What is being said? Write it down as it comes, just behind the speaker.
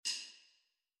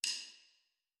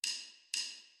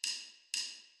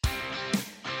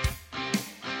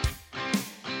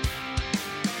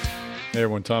Hey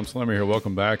everyone, Tom Slemmer here.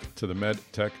 Welcome back to the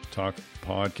MedTech Talk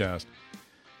podcast.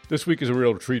 This week is a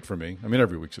real treat for me. I mean,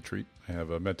 every week's a treat. I have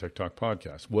a MedTech Talk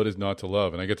podcast. What is not to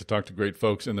love? And I get to talk to great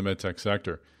folks in the MedTech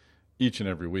sector each and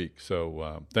every week.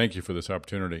 So thank you for this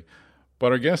opportunity.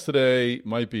 But our guest today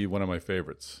might be one of my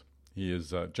favorites. He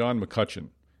is John McCutcheon.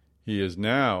 He is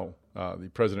now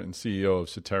the president and CEO of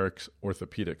Ceterix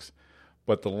Orthopedics.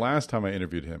 But the last time I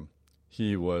interviewed him,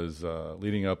 he was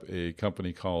leading up a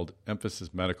company called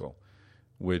Emphasis Medical,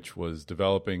 which was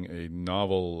developing a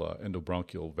novel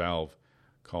endobronchial valve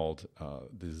called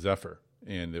the Zephyr.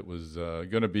 And it was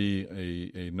going to be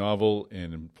a novel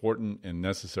and important and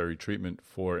necessary treatment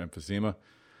for emphysema.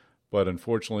 But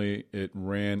unfortunately, it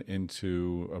ran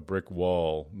into a brick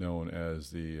wall known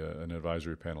as an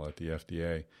advisory panel at the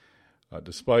FDA.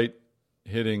 Despite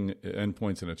hitting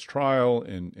endpoints in its trial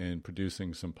and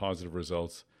producing some positive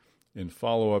results in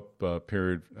follow-up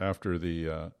period after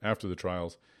the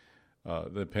trials,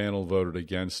 the panel voted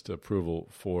against approval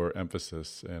for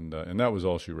Emphasis, and that was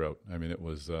all she wrote. I mean, it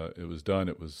was done.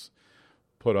 It was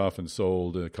put off and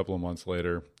sold a couple of months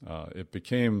later. It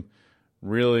became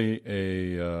really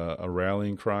a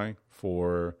rallying cry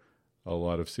for a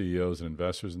lot of CEOs and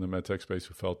investors in the medtech space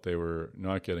who felt they were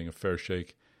not getting a fair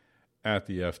shake at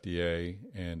the FDA.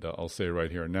 And I'll say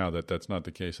right here and now that that's not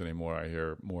the case anymore. I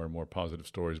hear more and more positive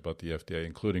stories about the FDA,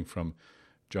 including from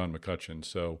John McCutcheon.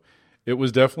 So it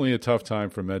was definitely a tough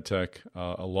time for medtech,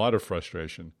 a lot of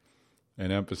frustration,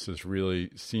 and Emphasis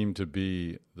really seemed to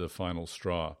be the final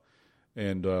straw.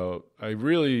 And I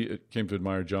really came to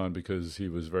admire John because he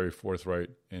was very forthright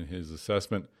in his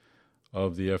assessment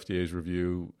of the FDA's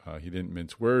review. He didn't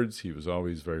mince words. He was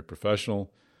always very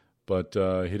professional, but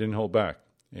he didn't hold back.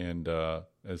 And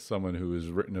as someone who has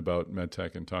written about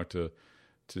medtech and talked to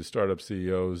startup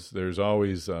CEOs, there's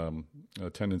always a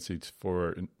tendency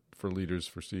for leaders,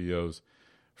 for CEOs,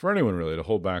 for anyone really, to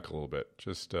hold back a little bit,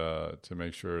 just to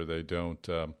make sure they don't,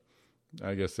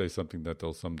 say something that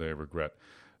they'll someday regret.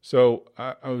 So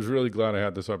I was really glad I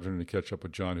had this opportunity to catch up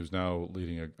with John, who's now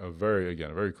leading a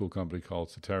very cool company called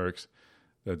Ceterix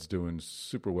that's doing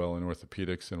super well in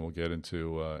orthopedics, and we'll get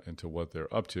into what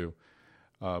they're up to.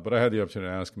 But I had the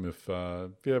opportunity to ask him if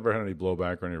he ever had any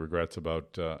blowback or any regrets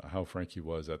about how frank he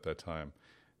was at that time.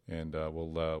 And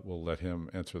we'll let him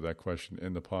answer that question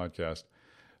in the podcast.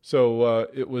 So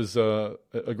it was a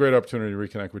great opportunity to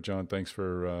reconnect with John. Thanks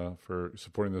for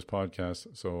supporting this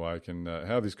podcast so I can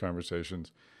have these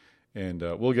conversations. And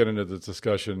we'll get into the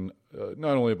discussion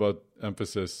not only about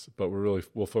Emphasis, but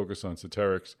we'll focus on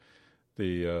Ceterix,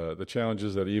 the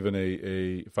challenges that even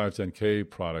a 510K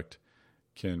product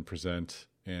can present,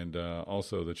 and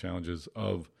also the challenges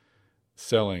of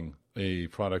selling a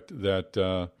product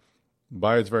that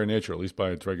by its very nature, at least by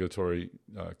its regulatory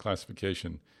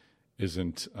classification,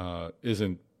 isn't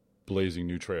blazing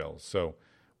new trails. So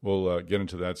we'll get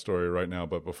into that story right now.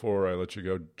 But before I let you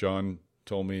go, John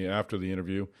told me after the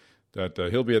interview that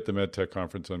he'll be at the MedTech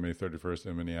Conference on May 31st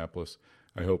in Minneapolis.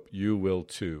 I hope you will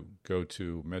too. Go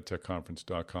to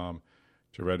medtechconference.com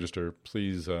to register.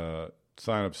 Please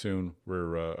sign up soon.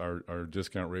 Our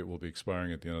discount rate will be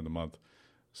expiring at the end of the month.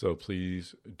 So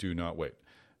please do not wait.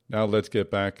 Now let's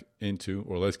get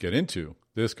into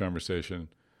this conversation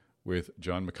with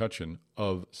John McCutcheon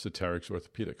of Ceterix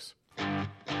Orthopedics.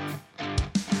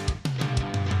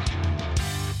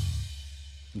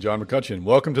 John McCutcheon,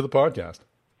 welcome to the podcast.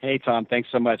 Hey, Tom. Thanks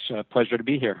so much. Pleasure to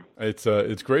be here.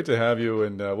 It's great to have you,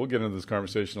 and we'll get into this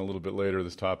conversation a little bit later,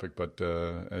 this topic. But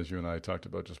as you and I talked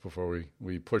about just before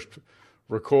we pushed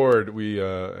record, we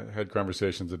had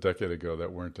conversations a decade ago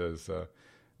that weren't as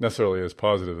necessarily as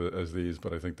positive as these,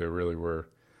 but I think they really were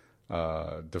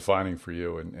defining for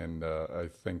you. And I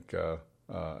think you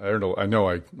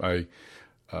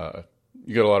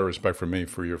get a lot of respect from me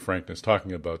for your frankness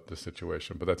talking about the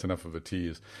situation. But that's enough of a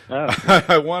tease. Oh.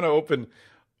 I want to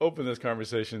open this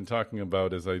conversation talking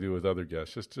about, as I do with other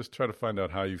guests, just try to find out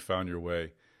how you found your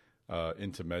way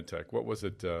into medtech. What was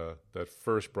it that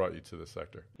first brought you to the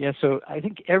sector? Yeah, so I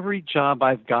think every job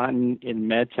I've gotten in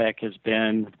medtech has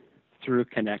been through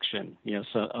connection,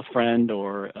 so a friend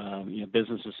or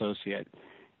business associate.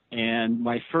 And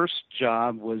my first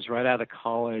job was right out of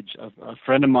college. A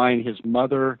friend of mine, his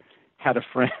mother had a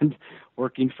friend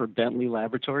working for Bentley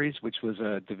Laboratories, which was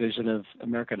a division of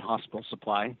American Hospital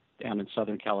Supply down in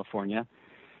Southern California.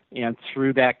 And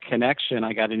through that connection,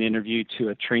 I got an interview to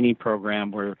a training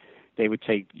program where they would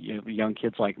take young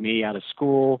kids like me out of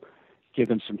school, give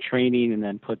them some training, and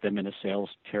then put them in a sales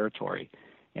territory.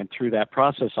 And through that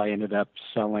process, I ended up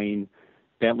selling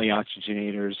Bentley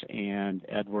oxygenators and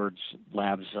Edwards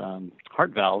Labs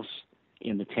heart valves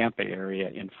in the Tampa area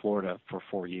in Florida for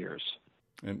 4 years.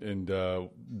 And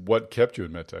what kept you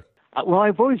in medtech? Well,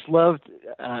 I've always loved,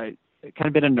 kind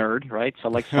of been a nerd, right? So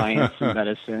I like science and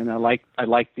medicine. I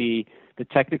like the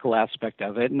technical aspect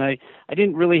of it, and I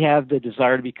didn't really have the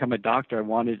desire to become a doctor.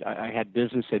 I had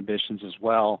business ambitions as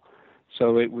well,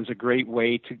 so it was a great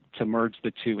way to merge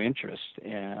the two interests.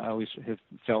 And I always have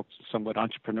felt somewhat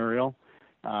entrepreneurial,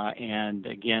 and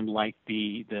again, like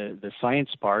the science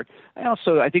part.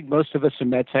 I think most of us in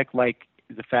medtech like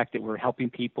the fact that we're helping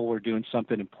people, we're doing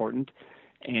something important,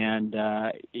 and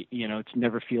it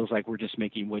never feels like we're just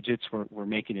making widgets. We're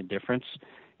making a difference,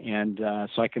 and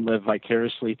so I can live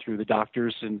vicariously through the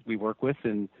doctors and we work with,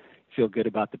 and feel good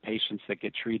about the patients that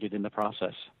get treated in the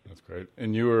process. That's great.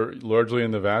 And you were largely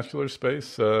in the vascular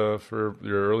space for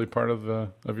your early part of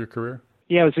your career?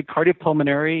 Yeah, I was at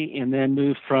cardiopulmonary, and then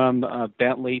moved from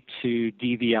Bentley to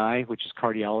DVI, which is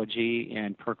cardiology,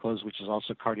 and Perclose, which is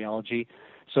also cardiology.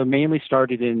 So mainly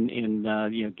started in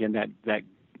again that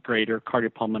greater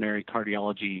cardiopulmonary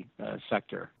cardiology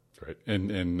sector. Right.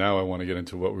 And now I want to get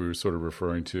into what we were sort of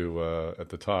referring to at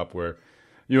the top, where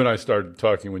you and I started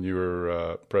talking when you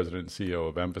were president and CEO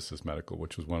of Emphasis Medical,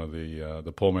 which was one of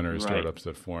the pulmonary startups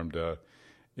that formed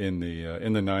in the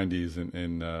 90s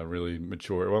and really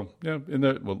mature. In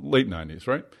the late 90s,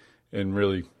 right? And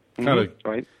really kind of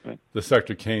right. The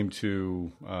sector came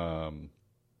to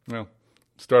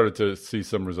started to see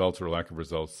some results or lack of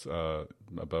results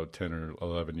about 10 or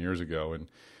 11 years ago.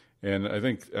 And I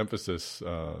think Emphasis,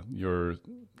 your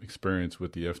experience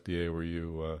with the FDA, where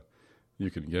you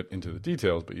can get into the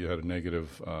details, but you had a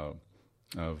negative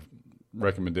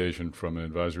recommendation from an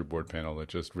advisory board panel that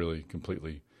just really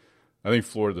completely, I think,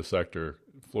 floored the sector,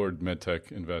 floored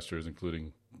medtech investors,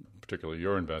 including particularly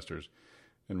your investors,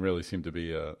 and really seemed to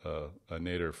be a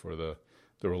nadir for the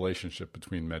relationship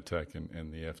between medtech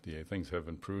and the FDA. Things have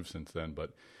improved since then,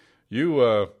 but you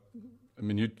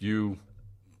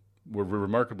were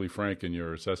remarkably frank in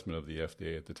your assessment of the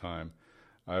FDA at the time.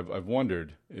 I've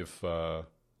wondered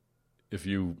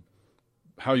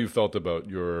how you felt about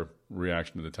your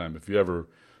reaction at the time. If you ever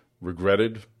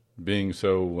regretted being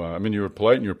so, you were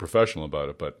polite and you were professional about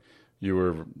it, but you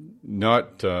were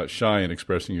not shy in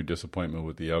expressing your disappointment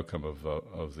with the outcome of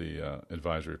the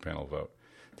advisory panel vote.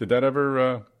 Did that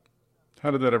ever? How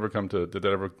did that ever come to? Did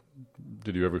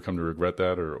you ever come to regret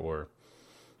that, or?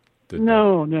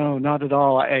 No, not at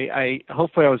all. I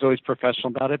hopefully I was always professional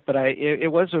about it, but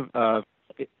it was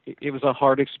a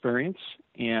hard experience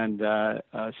and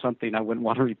something I wouldn't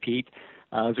want to repeat.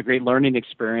 It was a great learning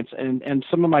experience, and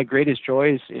some of my greatest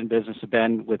joys in business have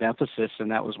been with Emphasis, and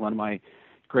that was one of my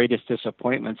greatest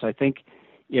disappointments. I think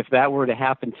if that were to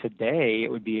happen today,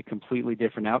 it would be a completely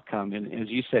different outcome. And as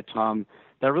you said, Tom,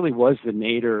 that really was the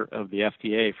nadir of the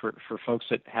FDA for folks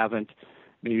that haven't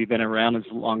maybe been around as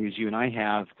long as you and I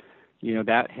have.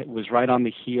 That was right on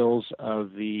the heels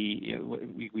of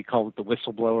we call it the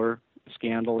whistleblower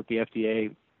scandal at the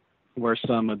FDA, where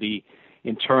some of the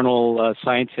internal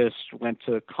scientists went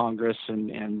to Congress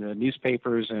and the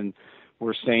newspapers and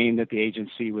were saying that the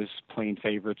agency was playing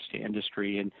favorites to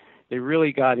industry. And they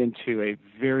really got into a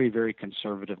very, very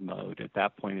conservative mode at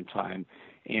that point in time.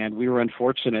 And we were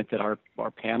unfortunate that our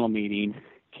panel meeting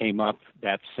came up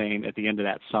at the end of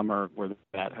that summer where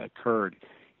that occurred.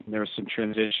 And there was some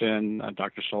transition.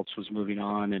 Dr. Schultz was moving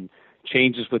on and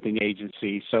changes within the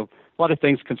agency. So a lot of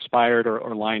things conspired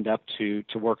or lined up to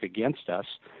work against us.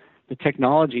 The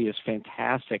technology is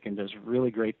fantastic and does really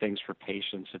great things for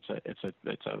patients.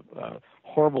 It's a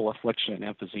horrible affliction,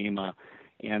 emphysema,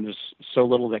 and there's so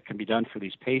little that can be done for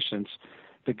these patients.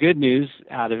 The good news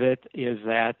out of it is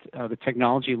that the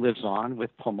technology lives on with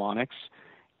Pulmonx,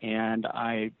 and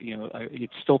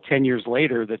it's still 10 years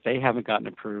later that they haven't gotten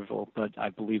approval, but I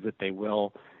believe that they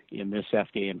will in this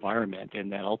FDA environment,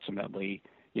 and that ultimately,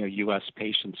 U.S.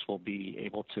 patients will be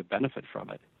able to benefit from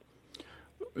it.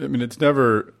 It's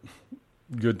never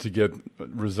good to get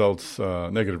results,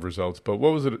 negative results, but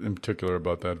what was it in particular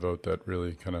about that vote that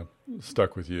really kind of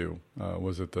stuck with you?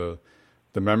 Was it the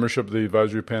membership of the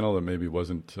advisory panel that maybe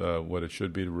wasn't what it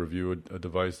should be to review a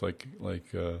device like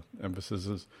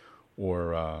Emphasis,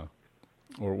 or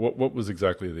what was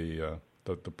exactly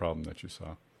the problem that you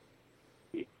saw?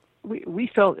 We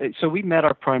felt so. We met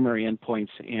our primary endpoints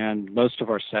and most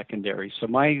of our secondary. So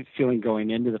my feeling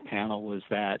going into the panel was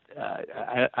that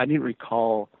I didn't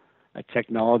recall a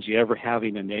technology ever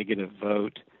having a negative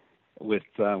vote with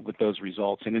those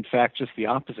results. And in fact, just the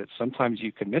opposite. Sometimes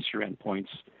you can miss your endpoints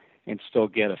and still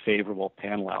get a favorable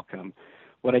panel outcome.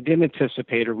 What I didn't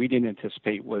anticipate, or we didn't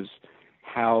anticipate, was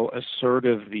how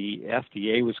assertive the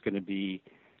FDA was going to be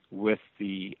with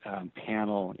the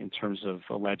panel in terms of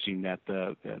alleging that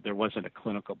there wasn't a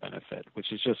clinical benefit,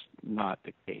 which is just not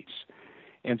the case.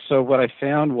 And so what I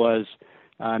found was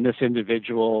this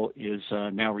individual is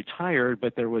now retired,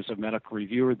 but there was a medical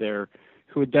reviewer there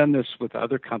who had done this with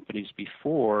other companies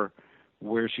before,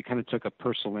 where she kind of took a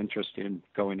personal interest in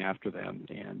going after them,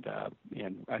 and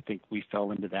I think we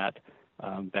fell into that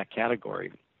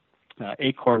category.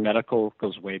 Acorn Medical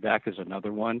goes way back as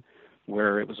another one,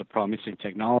 where it was a promising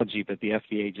technology, but the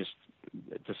FDA just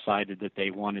decided that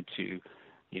they wanted to,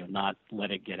 not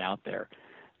let it get out there.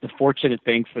 The fortunate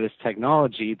thing for this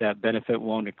technology, that benefit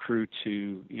won't accrue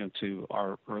to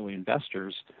our early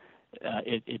investors.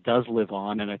 It does live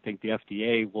on, and I think the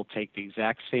FDA will take the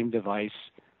exact same device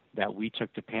that we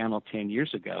took to panel 10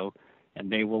 years ago, and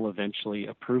they will eventually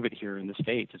approve it here in the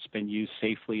States. It's been used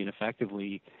safely and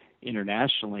effectively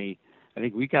internationally. I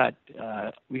think we got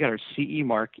our CE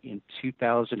mark in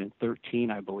 2013,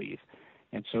 I believe,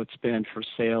 and so it's been for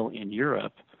sale in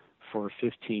Europe for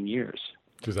 15 years.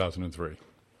 2003.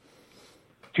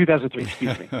 2003,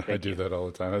 excuse me. I do that all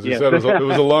the time. As you said, it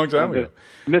was a long time ago.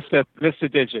 Missed a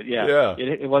digit, yeah. Yeah.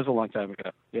 It was a long time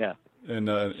ago, yeah. And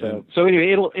so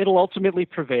anyway, it'll ultimately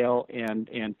prevail,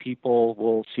 and people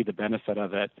will see the benefit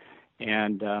of it.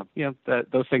 And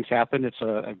those things happen. It's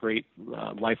a great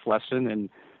life lesson, and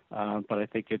but I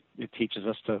think it teaches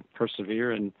us to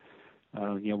persevere and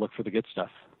look for the good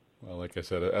stuff. Well, like I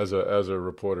said, as a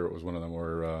reporter, it was one of the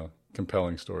more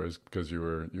compelling stories because you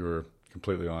were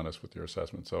completely honest with your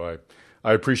assessment. So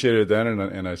I appreciated it then,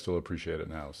 and I still appreciate it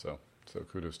now. So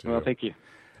kudos to you. Well, thank you.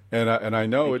 And I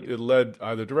know it led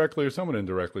either directly or somewhat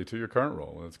indirectly to your current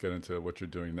role. Let's get into what you're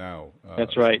doing now.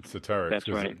 That's right. Ceterix. That's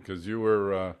right. Because you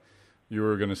were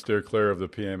going to steer clear of the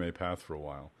PMA path for a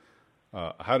while.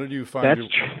 How did you find?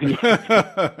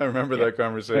 I remember that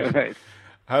conversation. Right.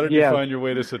 How did you find your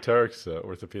way to Ceterix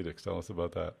Orthopedics? Tell us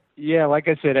about that. Yeah, like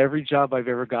I said, every job I've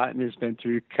ever gotten has been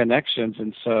through connections,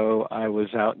 and so I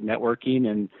was out networking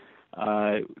and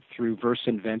through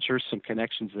Versant Ventures, some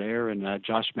connections there, and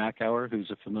Josh Macauer, who's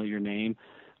a familiar name,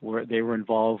 where they were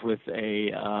involved with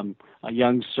a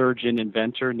young surgeon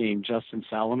inventor named Justin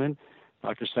Salomon.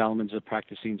 Dr. Salomon's a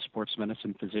practicing sports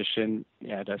medicine physician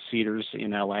at Cedars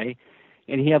in LA.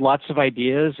 And he had lots of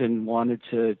ideas and wanted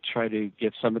to try to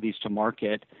get some of these to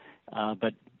market,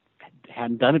 but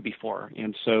hadn't done it before.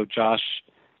 And so Josh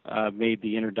made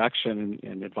the introduction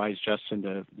and advised Justin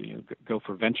to go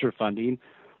for venture funding.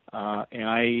 And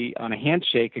I, on a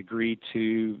handshake, agreed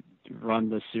to run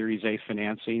the Series A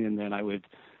financing, and then I would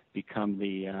become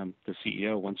the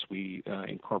CEO once we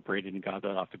incorporated and got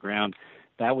that off the ground.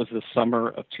 That was the summer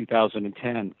of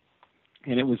 2010,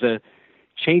 and it was a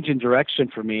change in direction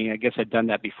for me. I guess I'd done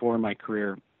that before in my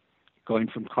career, going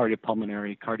from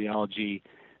cardiopulmonary cardiology,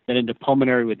 then into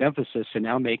pulmonary with emphasis, and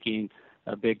now making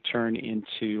a big turn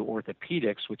into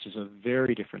orthopedics, which is a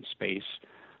very different space.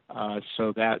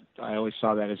 So that I always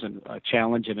saw that as a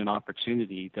challenge and an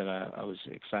opportunity that I was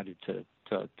excited to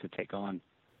take on.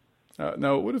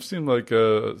 Now, it would have seemed like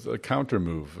a counter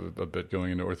move a bit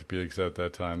going into orthopedics at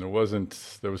that time. There was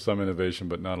some innovation,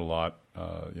 but not a lot.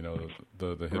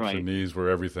 The hips right. and knees were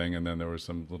everything, and then there was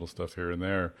some little stuff here and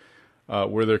there.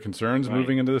 Were there concerns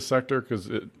moving into this sector?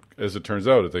 Because as it turns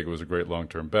out, I think it was a great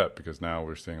long-term bet because now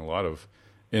we're seeing a lot of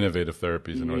innovative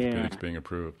therapies in orthopedics being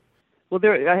approved. Well,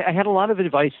 I had a lot of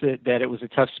advice that it was a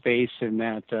tough space and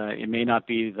that it may not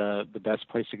be the best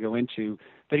place to go into.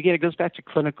 But again, it goes back to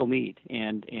clinical need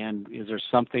and is there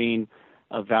something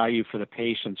of value for the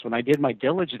patients? When I did my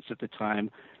diligence at the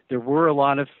time, there were a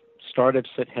lot of startups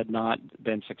that had not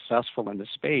been successful in the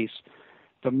space,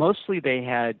 but mostly they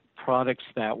had products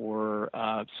that were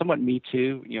somewhat me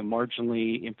too,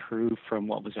 marginally improved from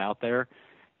what was out there,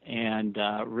 and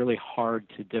really hard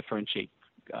to differentiate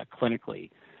clinically.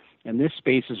 And this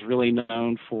space is really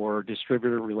known for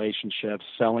distributor relationships,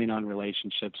 selling on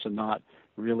relationships, and not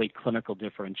really clinical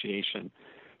differentiation.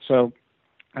 So,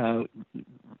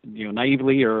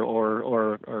 naively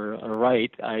or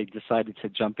right, I decided to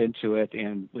jump into it,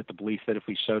 and with the belief that if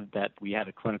we showed that we had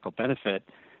a clinical benefit,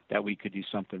 that we could do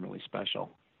something really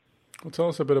special. Well, tell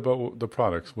us a bit about the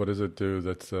products. What does it do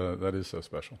that is so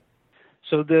special?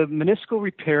 So the meniscal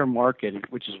repair market,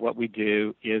 which is what we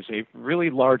do, is a really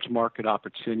large market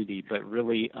opportunity, but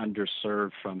really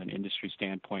underserved from an industry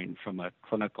standpoint and from a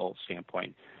clinical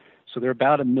standpoint. So there are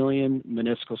about 1 million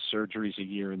meniscal surgeries a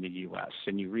year in the U.S.,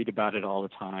 and you read about it all the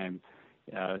time.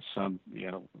 Some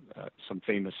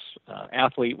famous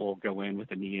athlete will go in with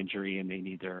a knee injury and they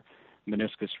need their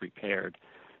meniscus repaired.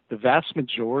 The vast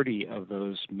majority of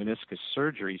those meniscus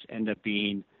surgeries end up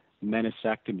being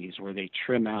meniscectomies, where they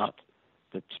trim out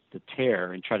the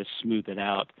tear and try to smooth it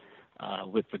out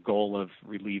with the goal of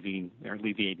relieving or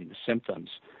alleviating the symptoms.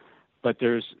 But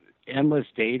there's endless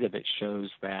data that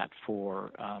shows that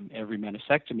for every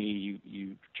meniscectomy,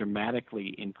 you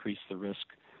dramatically increase the risk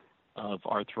of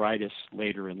arthritis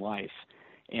later in life.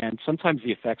 And sometimes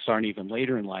the effects aren't even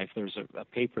later in life. There's a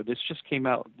paper, this just came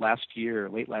out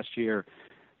late last year,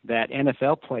 that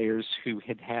NFL players who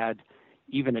had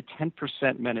even a 10%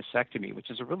 meniscectomy, which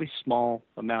is a really small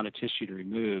amount of tissue to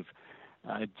remove,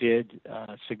 did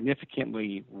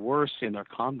significantly worse in their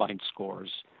combine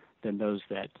scores than those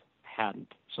that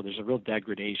hadn't. So there's a real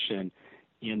degradation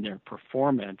in their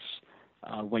performance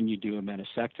when you do a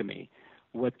meniscectomy.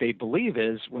 What they believe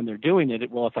is when they're doing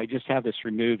it, well, if I just have this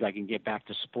removed, I can get back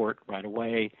to sport right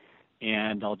away,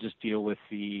 and I'll just deal with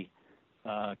the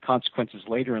consequences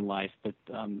later in life. But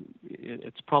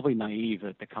it's probably naive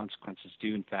that the consequences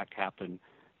do, in fact, happen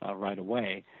right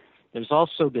away. There's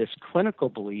also this clinical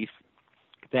belief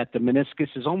that the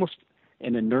meniscus is almost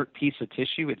an inert piece of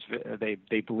tissue.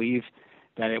 They believe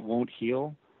that it won't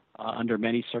heal under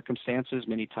many circumstances,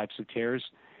 many types of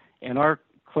tears. And our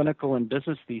clinical and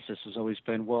business thesis has always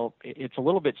been, well, it's a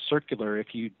little bit circular.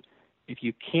 If you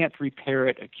can't repair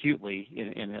it acutely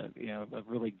in a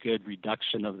really good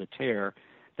reduction of the tear,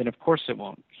 then of course it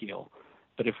won't heal.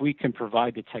 But if we can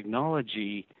provide the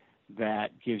technology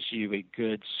that gives you a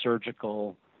good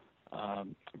surgical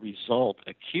result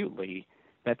acutely,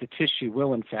 that the tissue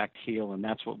will in fact heal, and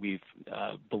that's what we've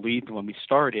believed when we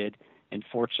started, and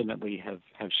fortunately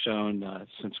have shown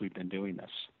since we've been doing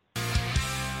this.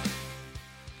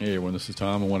 Hey everyone, this is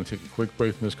Tom. I want to take a quick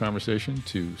break from this conversation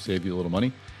to save you a little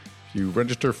money. If you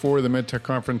register for the MedTech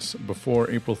Conference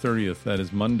before April 30th, that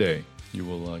is Monday, you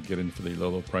will get in for the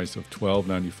low price of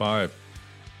 $12.95.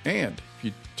 And if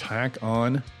you tack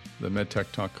on the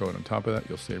MedTech Talk code on top of that,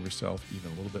 you'll save yourself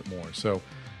even a little bit more. So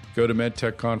go to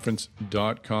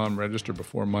medtechconference.com, register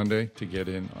before Monday to get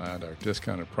in at our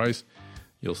discounted price.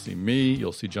 You'll see me,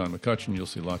 you'll see John McCutcheon, you'll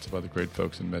see lots of other great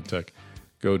folks in MedTech.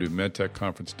 Go to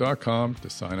medtechconference.com to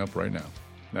sign up right now.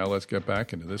 Now let's get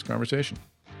back into this conversation.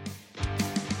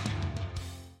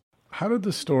 How did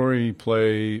the story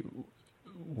play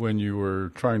when you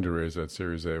were trying to raise that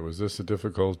Series A? Was this a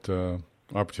difficult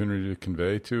opportunity to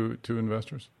convey to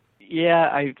investors? Yeah,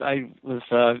 I was.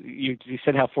 You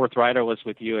said how forthright I was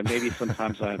with you, and maybe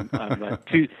sometimes I'm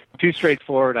too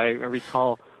straightforward. I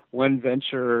recall one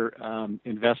venture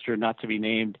investor, not to be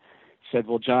named, said,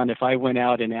 "Well, John, if I went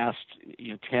out and asked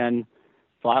 10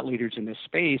 thought leaders in this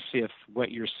space if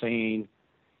what you're saying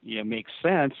makes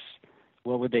sense,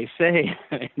 what would they say?"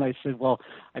 And I said, "Well,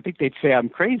 I think they'd say I'm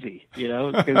crazy,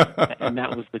 and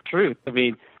that was the truth. I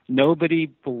mean, nobody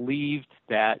believed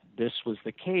that this was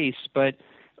the case, but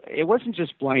it wasn't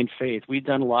just blind faith. We'd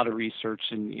done a lot of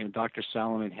research, and Dr.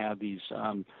 Salomon had these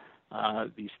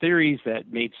theories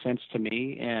that made sense to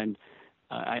me, and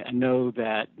I know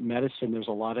that medicine, there's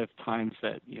a lot of times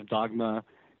that dogma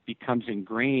becomes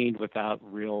ingrained without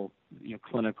real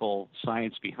clinical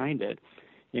science behind it.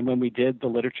 And when we did the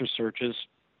literature searches,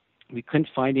 we couldn't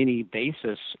find any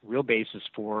real basis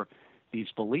for these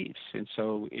beliefs. And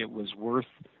so it was worth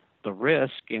the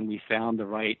risk, and we found the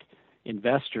right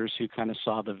investors who kind of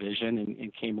saw the vision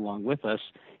and came along with us.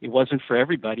 It wasn't for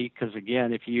everybody, because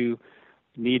again, if you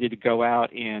needed to go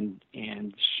out and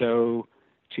show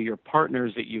to your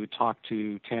partners that you would talk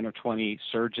to 10 or 20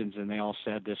 surgeons and they all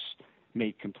said this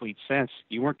made complete sense,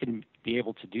 you weren't going to be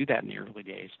able to do that in the early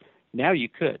days. Now you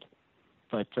could.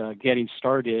 But getting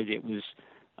started, it was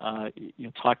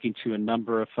talking to a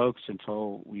number of folks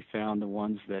until we found the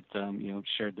ones that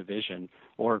shared the vision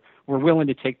or were willing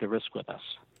to take the risk with us.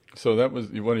 So that was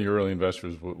one of your early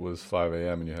investors was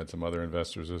 5AM, and you had some other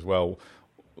investors as well.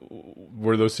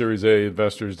 Were those Series A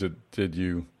investors, did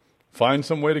you find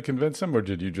some way to convince them, or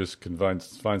did you just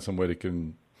find some way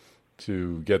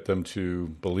to get them to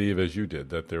believe, as you did,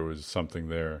 that there was something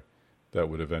there that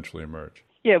would eventually emerge?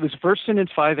 Yeah, it was Verston and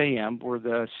 5AM were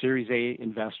the Series A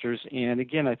investors, and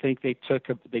again, I think they took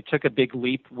a big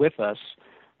leap with us,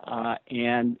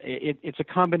 and it's a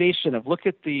combination of look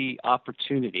at the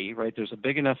opportunity, right? There's a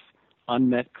big enough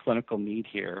unmet clinical need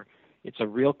here. It's a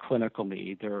real clinical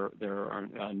need. There are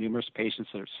numerous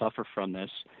patients that suffer from this,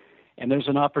 and there's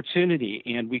an opportunity,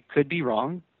 and we could be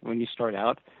wrong when you start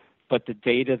out, but the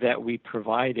data that we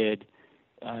provided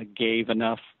gave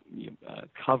enough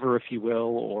cover, if you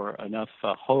will, or enough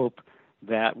hope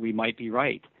that we might be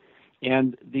right.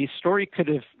 And the story could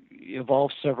have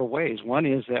evolved several ways. One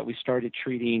is that we started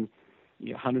treating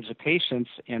hundreds of patients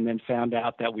and then found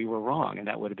out that we were wrong, and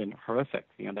that would have been horrific.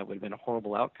 That would have been a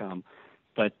horrible outcome.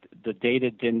 But the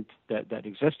data that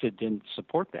existed didn't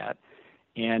support that.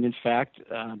 And in fact,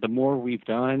 the more we've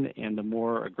done and the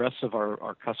more aggressive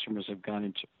our customers have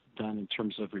done in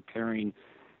terms of repairing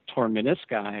torn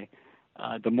menisci,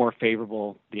 the more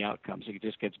favorable the outcomes. It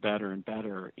just gets better and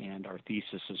better, and our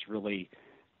thesis has really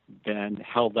been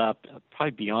held up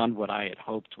probably beyond what I had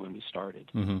hoped when we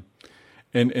started. Mm-hmm.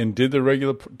 And did the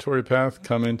regulatory path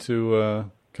come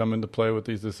into play with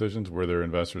these decisions? Were there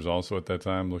investors also at that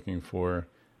time looking for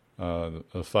a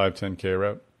 510K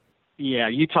route? Yeah,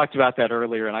 you talked about that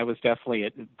earlier, and I was definitely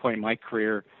at the point in my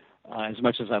career, as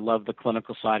much as I love the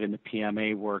clinical side and the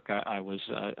PMA work, I was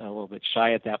a little bit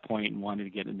shy at that point and wanted to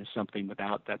get into something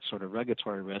without that sort of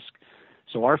regulatory risk.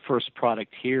 So our first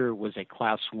product here was a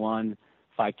Class 1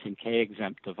 510K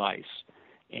exempt device,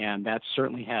 and that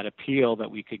certainly had appeal that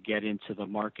we could get into the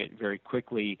market very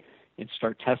quickly and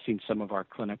start testing some of our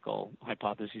clinical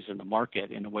hypotheses in the market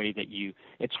in a way that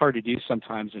it's hard to do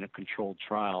sometimes in a controlled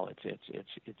trial.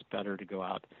 It's better to go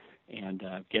out and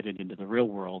get it into the real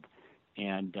world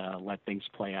and let things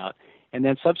play out. And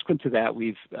then subsequent to that,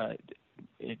 we've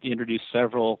introduced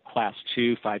several Class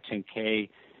 2 510K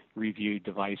reviewed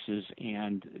devices,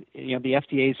 and the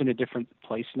FDA is in a different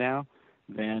place now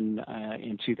than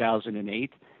in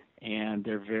 2008. And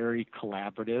they're very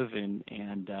collaborative, and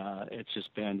it's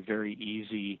just been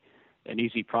an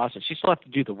easy process. You still have to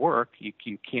do the work.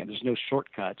 You can't. There's no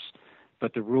shortcuts,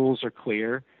 but the rules are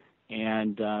clear,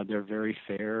 and they're very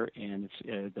fair, and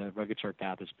the regulatory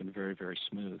path has been very, very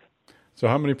smooth. So,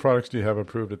 how many products do you have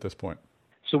approved at this point?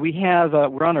 So we have.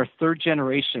 We're on our third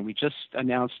generation. We just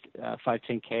announced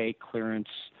 510K clearance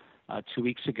 2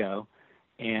 weeks ago.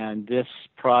 And this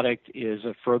product is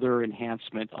a further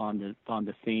enhancement on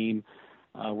the theme.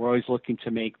 We're always looking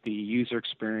to make the user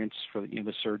experience for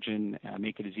the surgeon,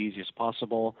 make it as easy as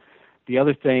possible. The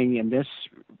other thing in this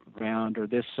round or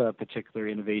this particular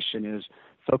innovation is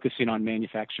focusing on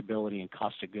manufacturability and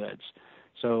cost of goods.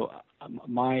 So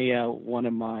one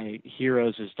of my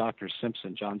heroes is Dr.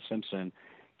 Simpson, John Simpson,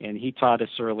 and he taught us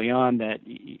early on that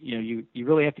you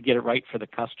really have to get it right for the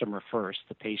customer first,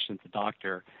 the patient, the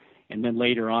doctor. And then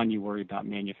later on, you worry about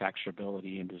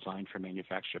manufacturability and design for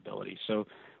manufacturability. So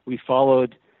we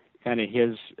followed kind of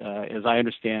his, as I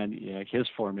understand, his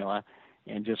formula,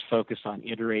 and just focused on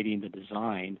iterating the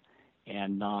design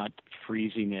and not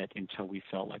freezing it until we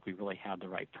felt like we really had the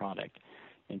right product.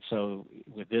 And so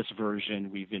with this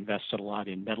version, we've invested a lot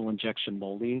in metal injection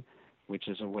molding, which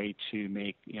is a way to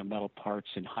make metal parts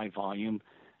in high volume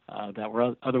that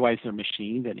were otherwise they're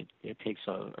machined, and it takes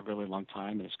a really long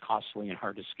time, and it's costly and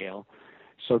hard to scale.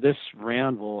 So this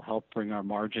round will help bring our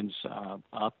margins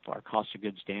up, our cost of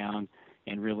goods down,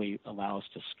 and really allow us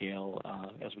to scale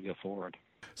as we go forward.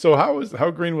 So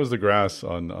how green was the grass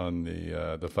on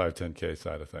the 510K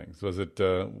side of things? Was it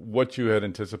what you had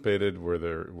anticipated? Were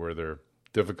there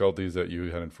difficulties that you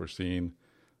hadn't foreseen?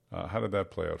 How did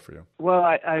that play out for you? Well,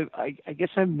 I guess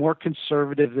I'm more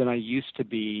conservative than I used to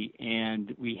be,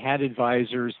 and we had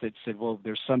advisors that said, well,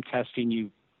 there's some testing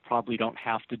you probably don't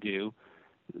have to do.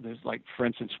 There's for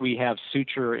instance, we have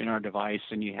suture in our device,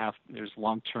 and there's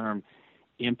long-term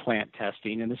implant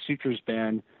testing, and the suture's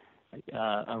been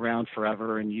around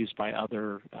forever and used by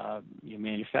other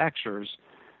manufacturers.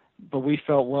 But we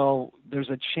felt, well, there's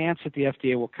a chance that the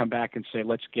FDA will come back and say,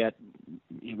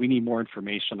 we need more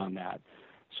information on that.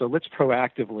 So let's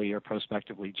proactively or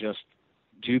prospectively just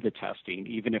do the testing,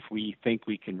 even if we think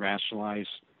we can rationalize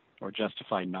or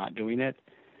justify not doing it.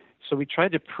 So we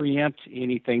tried to preempt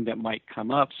anything that might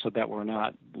come up so that we're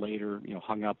not later,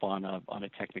 hung up on a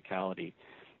technicality.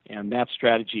 And that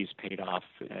strategy has paid off.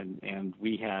 And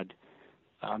we had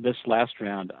this last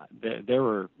round, there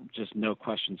were just no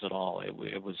questions at all.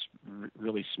 It was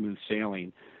really smooth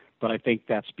sailing. But I think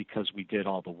that's because we did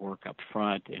all the work up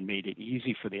front and made it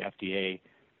easy for the FDA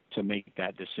to make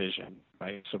that decision,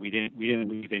 right? So we didn't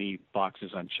leave any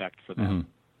boxes unchecked for them. Mm-hmm.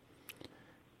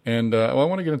 And I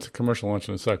want to get into commercial launch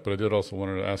in a sec, but I did also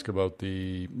want to ask about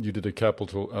you did a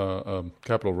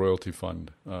capital royalty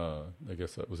fund. I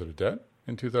guess was it a debt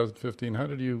in 2015? How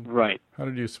did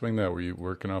you swing that? Were you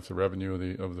working off the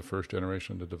revenue of the first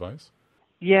generation of the device?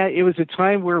 Yeah, it was a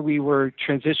time where we were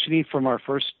transitioning from our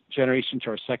first generation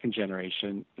to our second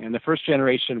generation, and the first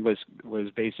generation was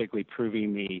basically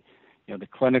proving the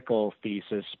clinical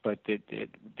thesis, but it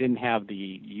didn't have the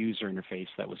user interface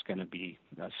that was going to be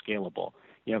scalable.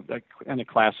 In a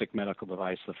classic medical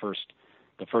device, the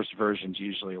first versions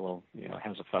usually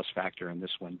has a fuss factor, and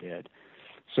this one did.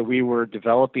 So we were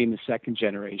developing the second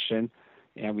generation,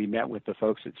 and we met with the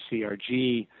folks at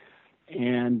CRG,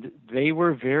 and they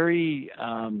were very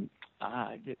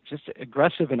just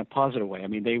aggressive in a positive way. I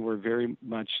mean, they were very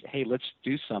much, hey, let's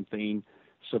do something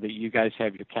so that you guys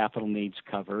have your capital needs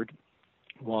covered.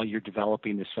 while you're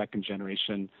developing the second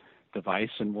generation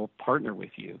device, and we'll partner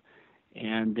with you.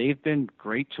 And they've been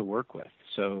great to work with.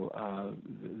 So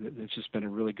it's just been a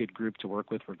really good group to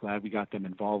work with. We're glad we got them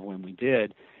involved when we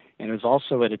did. And it was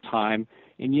also at a time,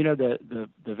 and the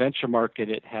venture market,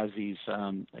 it has these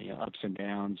ups and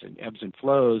downs and ebbs and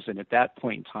flows. And at that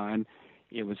point in time,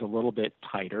 it was a little bit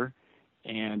tighter.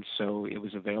 And so it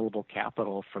was available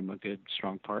capital from a good,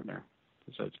 strong partner.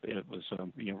 So it was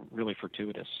really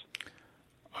fortuitous.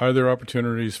 Are there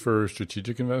opportunities for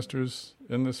strategic investors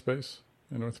in this space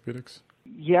in orthopedics?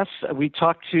 Yes, we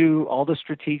talk to all the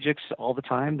strategics all the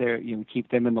time. We keep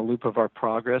them in the loop of our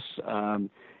progress.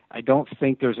 I don't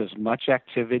think there's as much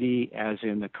activity as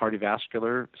in the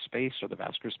cardiovascular space or the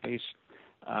vascular space.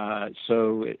 For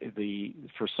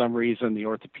some reason, the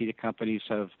orthopedic companies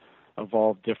have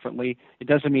evolved differently. It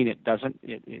doesn't mean it doesn't.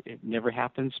 It never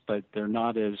happens, but they're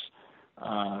not as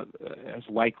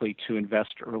likely to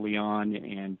invest early on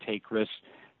and take risks.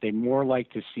 They more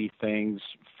like to see things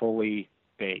fully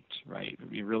baked, right?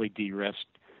 You really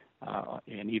de-risked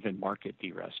and even market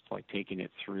de-risked, like taking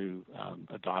it through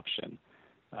adoption.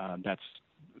 That's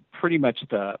pretty much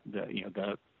the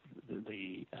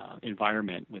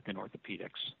environment within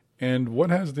orthopedics. And what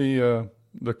has the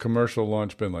commercial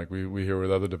launch been like? We hear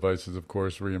with other devices, of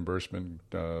course, reimbursement,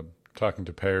 talking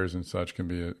to payers and such can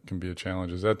be a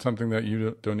challenge. Is that something that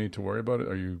you don't need to worry about?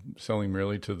 Are you selling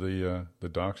merely to the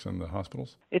docs and the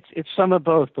hospitals? It's some of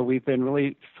both, but we've been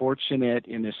really fortunate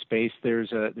in this space.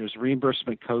 There's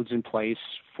reimbursement codes in place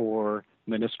for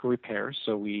meniscal repairs,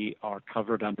 so we are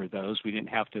covered under those. We didn't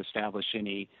have to establish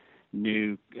any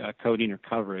new coding or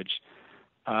coverage.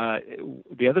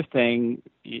 The other thing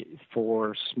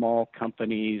for small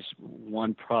companies,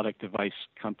 one product device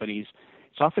companies,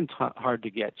 it's often hard to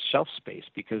get shelf space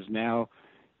because now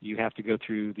you have to go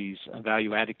through these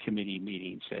value-added committee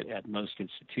meetings at most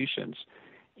institutions.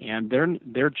 And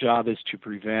their job is to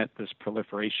prevent this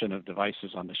proliferation of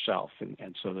devices on the shelf.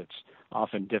 And so it's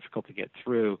often difficult to get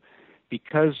through.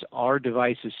 Because our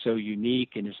device is so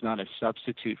unique and is not a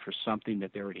substitute for something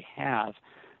that they already have,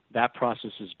 that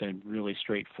process has been really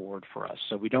straightforward for us.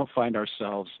 So we don't find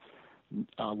ourselves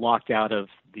locked out of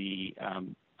the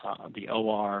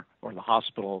OR or the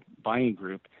hospital buying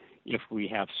group if we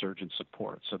have surgeon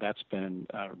support. So that's been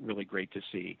really great to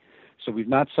see. So we've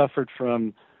not suffered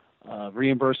from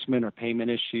reimbursement or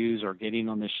payment issues or getting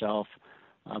on the shelf.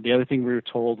 The other thing we were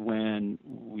told when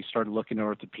we started looking at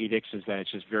orthopedics is that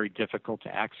it's just very difficult to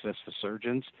access the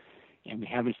surgeons, and we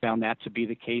haven't found that to be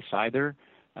the case either.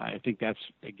 I think that's,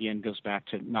 again, goes back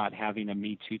to not having a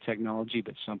Me Too technology,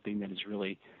 but something that is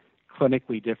really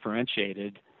clinically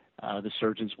differentiated. The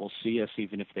surgeons will see us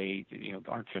even if they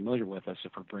aren't familiar with us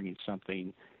if we're bringing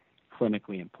something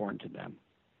clinically important to them.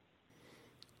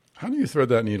 How do you thread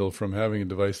that needle from having a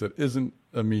device that isn't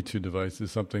a Me Too device to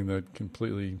something that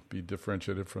completely be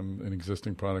differentiated from an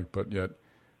existing product, but yet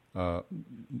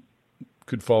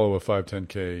could follow a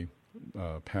 510K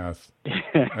path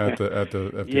at the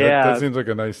FDA? Yeah. That seems like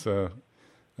a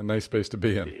nice space to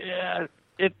be in. Yeah,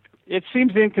 it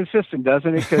seems inconsistent,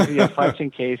 doesn't it? Because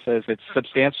 510K says it's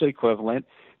substantially equivalent,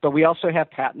 but we also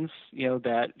have patents,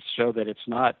 that show that it's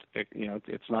not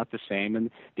the same,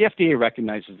 and the FDA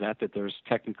recognizes that there's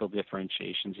technical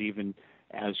differentiations even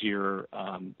as you're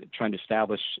trying to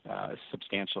establish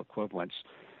substantial equivalence.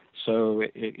 So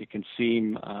it can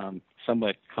seem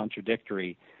somewhat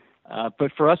contradictory,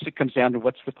 but for us it comes down to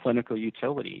what's the clinical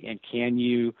utility, and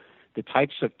the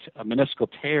types of meniscal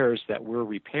tears that we're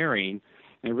repairing.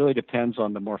 And it really depends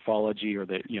on the morphology or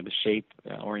the shape,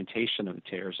 orientation of the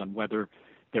tears, on whether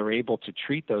they're able to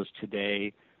treat those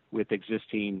today with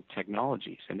existing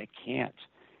technologies, and they can't.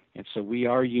 And so we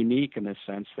are unique in the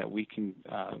sense that we can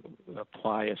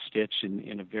apply a stitch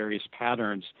in various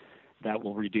patterns that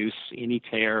will reduce any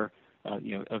tear,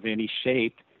 of any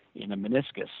shape in a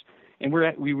meniscus. And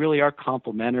we really are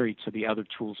complementary to the other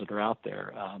tools that are out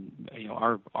there.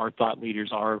 Our thought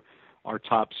leaders, our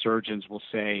top surgeons will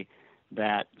say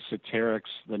that Ceterix,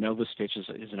 the NovaStitch,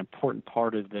 is an important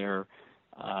part of their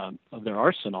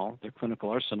arsenal, their clinical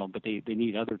arsenal, but they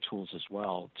need other tools as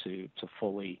well to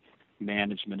fully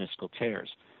manage meniscal tears.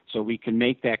 So we can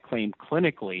make that claim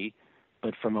clinically,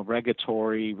 but from a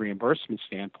regulatory reimbursement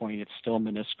standpoint, it's still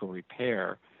meniscal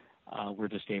repair. We're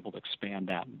just able to expand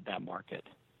that market.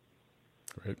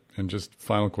 Great. And just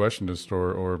final question,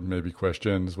 or maybe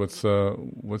questions. What's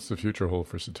the future hold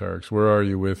for Ceterix? Where are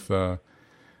you with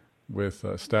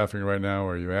staffing right now?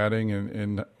 Are you adding?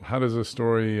 And how does the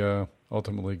story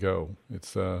ultimately go?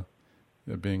 It's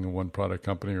being a one-product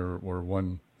company or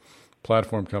one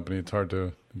platform company. It's hard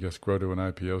to, grow to an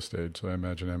IPO stage. So I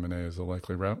imagine M&A is the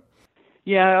likely route.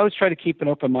 Yeah, I always try to keep an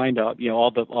open mind up,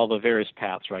 all the various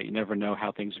paths, right? You never know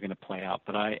how things are going to play out.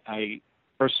 But I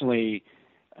personally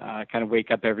kind of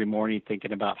wake up every morning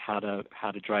thinking about how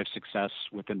to drive success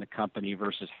within the company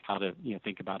versus how to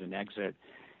think about an exit.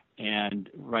 And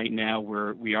right now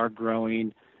we are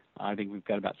growing. I think we've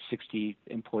got about 60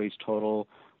 employees total.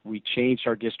 We changed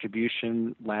our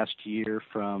distribution last year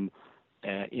from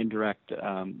indirect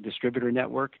distributor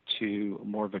network to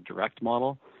more of a direct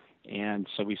model. And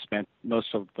so we spent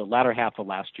most of the latter half of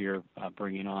last year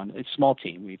bringing on a small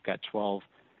team. We've got 12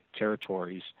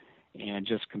 territories and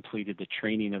just completed the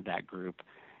training of that group.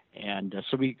 And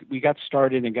so we got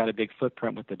started and got a big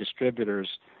footprint with the distributors,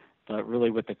 but really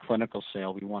with the clinical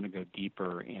sale, we want to go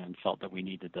deeper and felt that we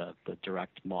needed the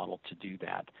direct model to do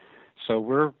that. So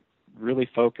we're really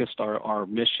focused. Our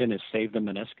mission is save the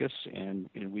meniscus, and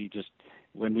we just,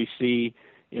 when we see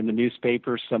in the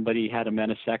newspaper somebody had a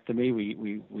meniscectomy,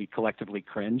 we collectively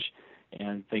cringe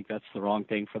and think that's the wrong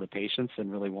thing for the patients,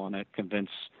 and really want to convince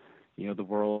the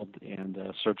world and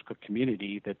the surgical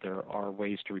community that there are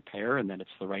ways to repair and that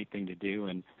it's the right thing to do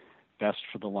and best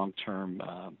for the long-term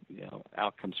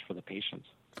outcomes for the patients.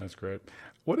 That's great.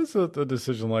 What is the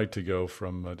decision like to go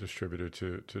from a distributor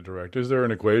to direct? Is there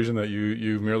an equation that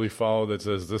you merely follow that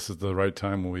says this is the right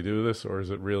time when we do this, or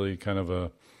is it really kind of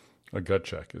a gut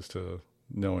check as to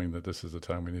knowing that this is the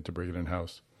time we need to bring it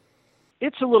in-house?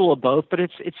 It's a little of both, but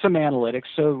it's some analytics.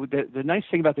 So the nice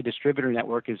thing about the distributor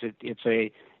network is it's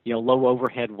a low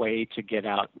overhead way to get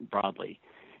out broadly.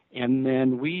 And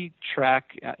then we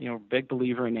track, big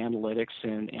believer in analytics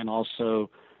and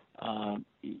also,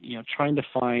 trying to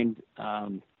find,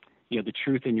 the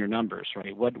truth in your numbers,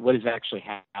 right? What is actually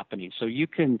happening? So you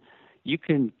can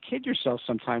kid yourself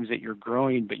sometimes that you're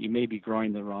growing, but you may be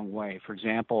growing the wrong way. For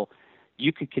example,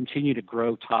 you could continue to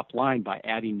grow top line by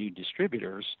adding new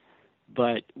distributors,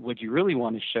 but what you really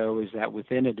want to show is that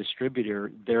within a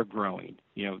distributor, they're growing,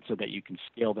 so that you can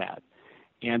scale that.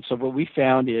 And so what we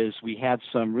found is we had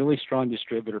some really strong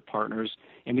distributor partners,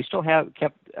 and we still have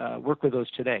kept work with those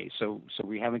today. So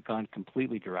we haven't gone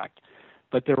completely direct,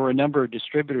 but there were a number of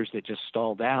distributors that just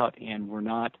stalled out and were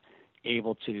not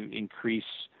able to increase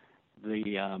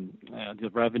the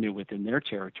revenue within their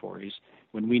territories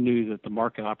when we knew that the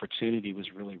market opportunity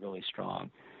was really, really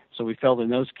strong. So we felt in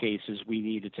those cases we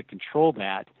needed to control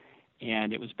that,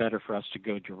 and it was better for us to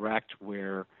go direct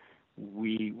where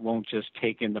we won't just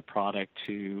take in the product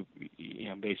to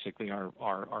basically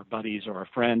our buddies or our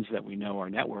friends that we know our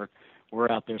network. We're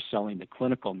out there selling the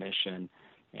clinical mission,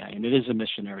 and it is a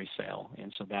missionary sale,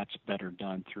 and so that's better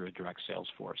done through a direct sales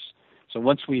force. So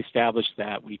once we established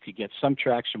that, we could get some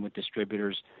traction with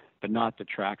distributors, but not the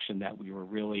traction that we were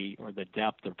really, or the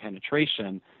depth of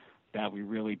penetration that we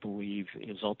really believe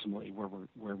is ultimately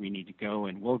where we need to go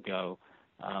and will go.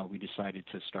 We decided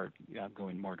to start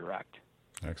going more direct.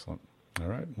 Excellent. All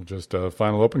right. Well, just a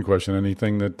final open question.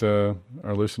 Anything that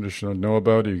our listeners should know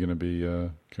about? Are you going to be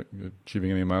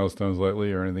achieving any milestones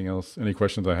lately, or anything else? Any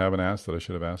questions I haven't asked that I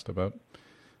should have asked about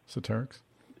Soterix?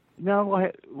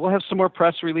 No, we'll have some more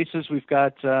press releases. We've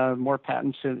got more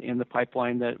patents in the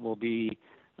pipeline that will be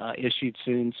issued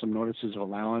soon, some notices of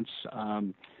allowance.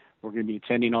 We're going to be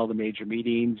attending all the major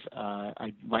meetings.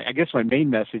 I guess my main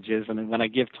message is, and when I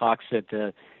give talks at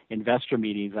the investor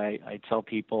meetings, I tell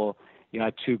people, I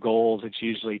have two goals. It's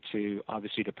usually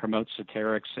obviously to promote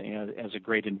Soterix as a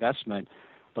great investment,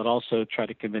 but also try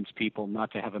to convince people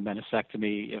not to have a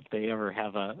meniscectomy if they ever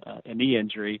have a knee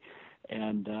injury,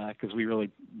 and because we really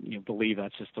believe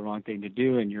that's just the wrong thing to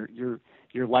do, and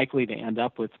you're likely to end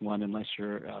up with one unless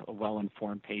you're a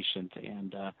well-informed patient,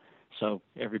 and so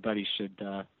everybody should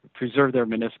preserve their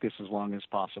meniscus as long as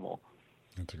possible.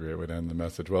 That's a great way to end the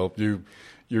message. Well,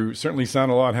 you certainly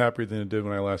sound a lot happier than you did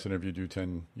when I last interviewed you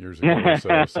 10 years ago or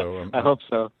so. So I hope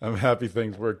so. I'm happy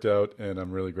things worked out, and I'm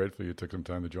really grateful you took some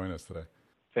time to join us today.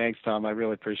 Thanks, Tom. I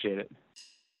really appreciate it.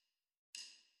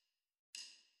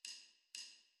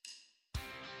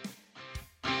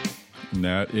 And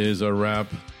that is a wrap.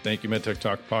 Thank you, MedTech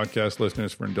Talk podcast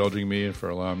listeners, for indulging me and for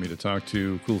allowing me to talk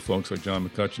to cool folks like John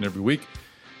McCutcheon every week.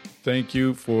 Thank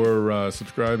you for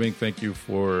subscribing. Thank you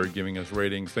for giving us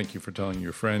ratings. Thank you for telling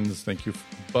your friends. Thank you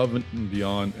above and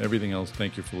beyond everything else.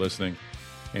 Thank you for listening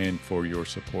and for your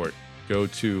support. Go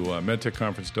to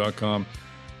medtechconference.com.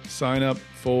 Sign up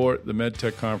for the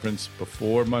MedTech Conference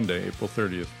before Monday, April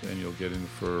 30th, and you'll get in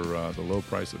for the low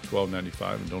price of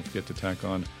 $12.95. And don't forget to tack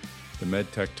on the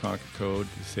MedTech Talk code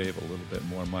to save a little bit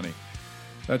more money.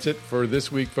 That's it for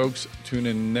this week, folks. Tune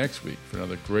in next week for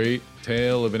another great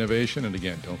tale of innovation. And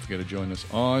again, don't forget to join us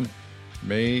on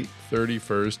May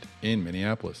 31st in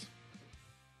Minneapolis.